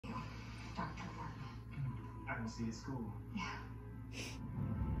can see your school. Yeah.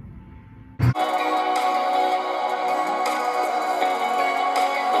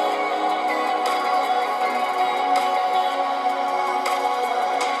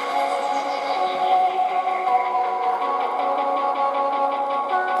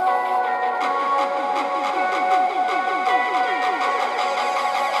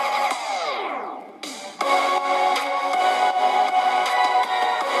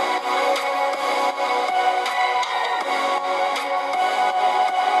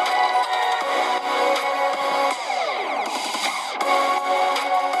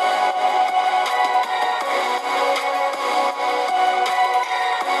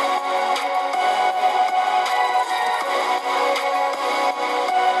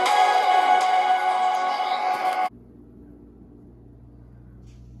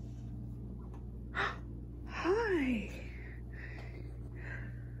 Hi.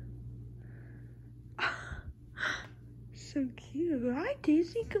 So cute. Hi,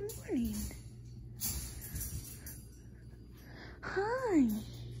 Daisy. Good morning. Hi.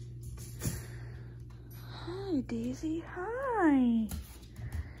 Hi, Daisy. Hi.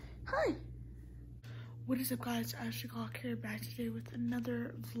 Hi. What is up, guys? Ashley Glock here, back today with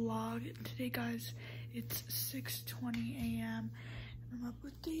another vlog. Today, guys, it's 6:20 a.m. I'm up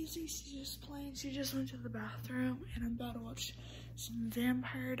with Daisy. She's just playing. She just went to the bathroom, and I'm about to watch some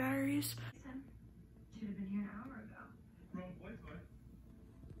Vampire Diaries. Should have been here an hour ago.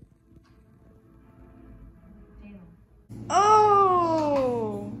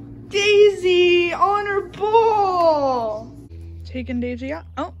 Oh, Daisy on her ball. Taking Daisy out.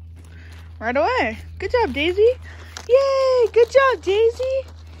 Oh, right away. Good job, Daisy. Yay, good job, Daisy.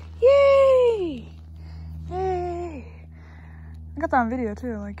 Yay. Yay. I got that on video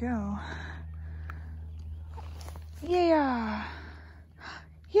too, like, yo. Yeah.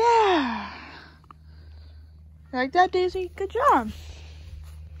 Yeah. You like that, Daisy? Good job.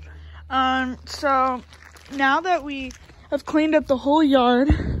 So now that we have cleaned up the whole yard,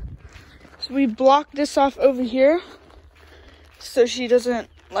 so we blocked this off over here so she doesn't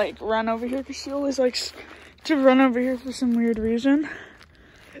like run over here, because she always likes to run over here for some weird reason.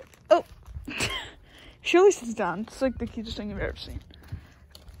 Oh, she always sits down. It's like the cutest thing you've ever seen.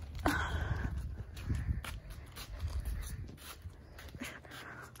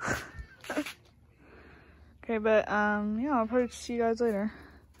 Okay, but yeah, I'll probably see you guys later.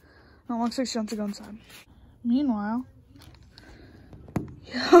 No, looks like she wants to go inside. Meanwhile,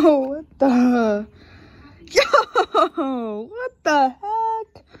 yo, what the? Yo, what the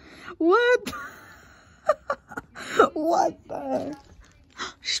heck? What? What the?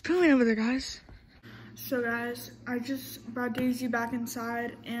 She's pooing over there, guys. So, guys, I just brought Daisy back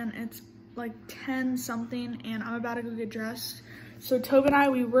inside, and it's like 10 something, and I'm about to go get dressed. So Toby and I,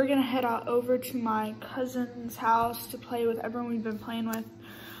 we were gonna head out over to my cousin's house to play with everyone we've been playing with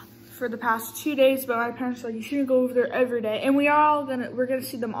for the past 2 days, but my parents were like, you shouldn't go over there every day. And we're gonna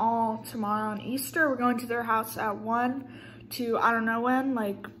see them all tomorrow on Easter. We're going to their house at 1 to, I don't know when,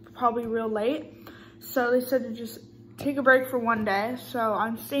 like probably real late. So they said to just take a break for 1 day. So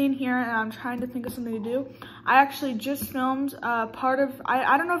I'm staying here and I'm trying to think of something to do. I actually just filmed part of,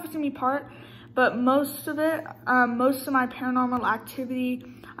 I don't know if it's gonna be part, but most of it, most of my paranormal activity,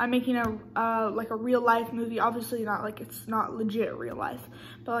 I'm making a like a real life movie. Obviously not like, it's not legit real life,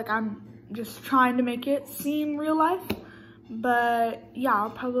 but like I'm just trying to make it seem real life. But yeah, I'll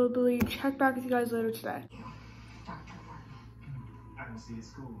probably check back with you guys later today. Dr. I can see your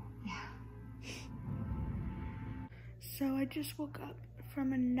school. Yeah. So I just woke up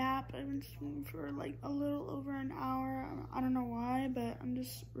from a nap. I've been sleeping for like a little over an hour. I don't know why, but I'm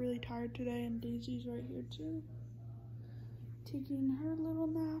just really tired today, and Daisy's right here too, taking her little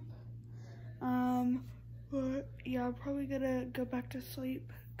nap. But yeah, I'm probably gonna go back to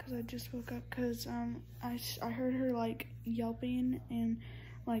sleep because I just woke up, because I heard her like yelping and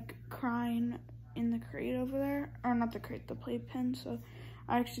like crying in the crate over there, or not the crate, the playpen. So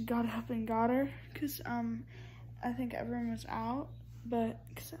I actually got up and got her, because I think everyone was out. But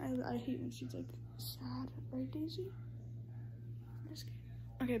cause I hate when she's like sad, right, Daisy? I'm just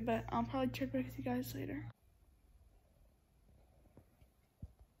kidding. Okay, but I'll probably check back with you guys later.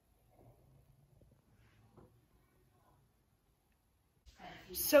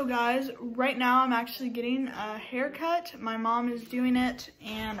 So guys, right now I'm actually getting a haircut. My mom is doing it,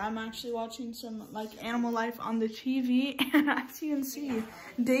 and I'm actually watching some like Animal Life on the TV. And as you can see,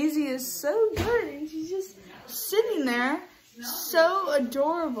 Daisy is so good, and she's just sitting there. So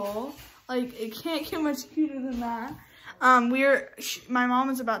adorable. Like, it can't get much cuter than that. My mom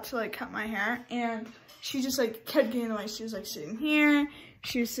was about to like cut my hair, and she just like kept getting away. She was like sitting here,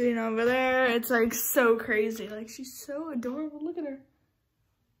 She's sitting over there. It's like so crazy. Like she's so adorable. Look at her.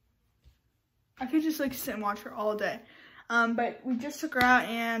 I could just like sit and watch her all day. But we just took her out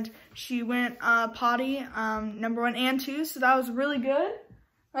and she went potty number 1 and 2. So that was really good.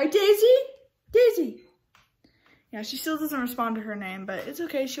 Right, Daisy? Daisy. Yeah, she still doesn't respond to her name, but it's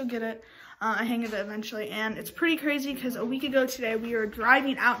okay. She'll get it. I hang it eventually. And it's pretty crazy because a week ago today, we were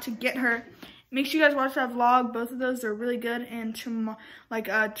driving out to get her. Make sure you guys watch that vlog. Both of those are really good. And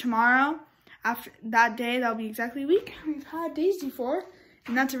tomorrow, after that day, that'll be exactly a week we've had Daisy for.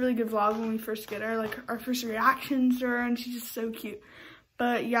 And that's a really good vlog when we first get her. Like, our first reactions to her, and she's just so cute.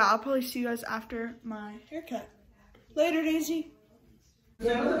 But, yeah, I'll probably see you guys after my haircut. Later, Daisy.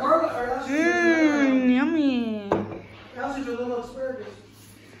 Yummy.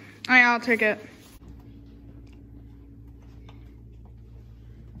 Alright, I'll take it.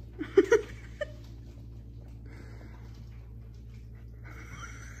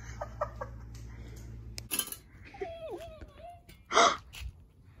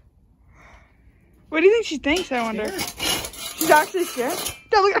 What do you think she thinks, I wonder? She's actually scared?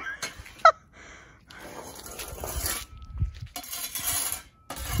 Don't look at her.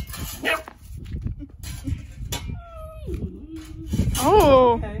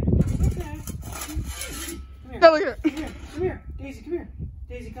 Oh. Okay. Okay. Come here. Don't look at her. Come here. Come here. Daisy, come here.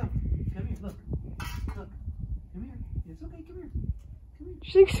 Daisy, come. Come here. Look. Look. Come here. It's okay. Come here. Come here.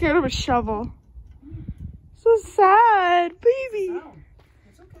 She's like scared of a shovel. So sad, baby. No.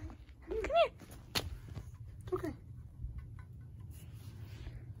 It's okay. Come here. It's okay.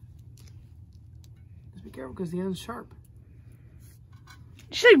 Just be careful because the end's sharp.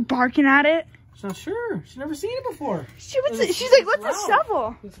 She's like barking at it. She's not sure. She's never seen it before. She's like, what's a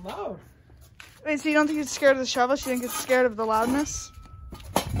shovel? It's loud. Wait, so you don't think it's scared of the shovel? She thinks it's scared of the loudness?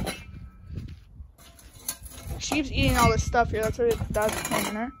 She keeps eating all this stuff here. That's what Dad's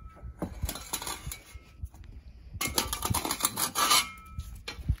claiming her.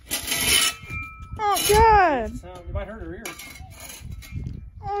 Oh, Dad. You might hurt her ears.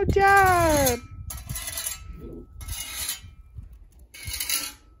 Oh, Dad.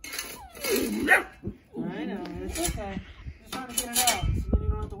 I know. It's okay. Just trying to get it out so then you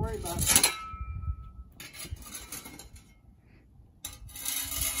don't have to worry about it.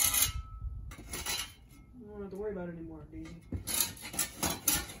 You don't have to worry about it anymore, Daisy.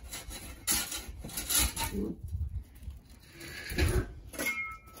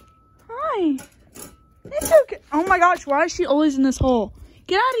 Hi. It's okay. Oh my gosh, why is she always in this hole?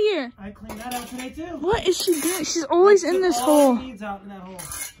 Get out of here. I cleaned that out today too. What is she doing? She's always in this hole. The weeds out in that hole.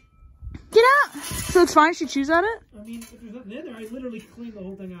 Get out. So it's fine. She chews at it? I mean, if there's nothing in there, I literally cleaned the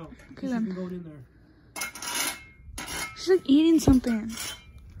whole thing out. Okay, She's then. been going in there. She's like eating something.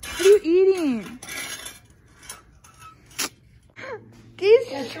 What are you eating?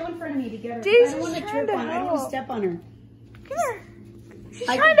 Daisy. Yeah, go in front of me to get her. Daisy's I don't want to trying trip to on her. I don't want to help. step on her. Come here. She's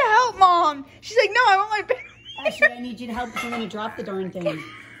trying to help, Mom. She's like, no, I want my baby. Actually, I need you to help so when you drop the darn thing.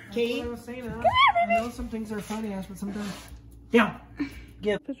 Okay? I was saying that. Come here, I baby. know some things are funny, but sometimes. Yeah.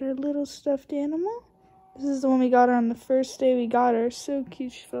 With her little stuffed animal. This is the one we got her on the first day we got her. So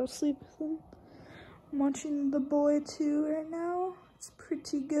cute. She fell asleep with him. I'm watching The Boy 2 right now. It's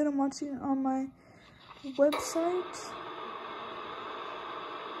pretty good. I'm watching it on my website.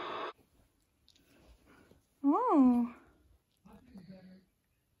 Oh.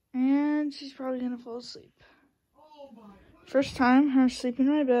 And she's probably gonna fall asleep. First time her sleeping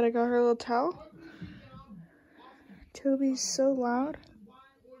in my bed. I got her a little towel. Toby's so loud.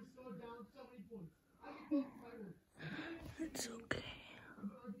 It's okay.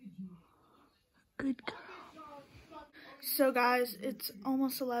 Good girl. So guys, it's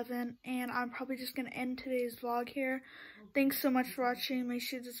almost 11 and I'm probably just going to end today's vlog here. Thanks so much for watching. Make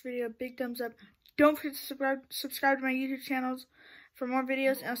sure this video a big thumbs up. Don't forget to subscribe to my YouTube channels for more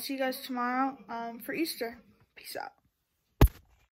videos. And I'll see you guys tomorrow for Easter. Peace out.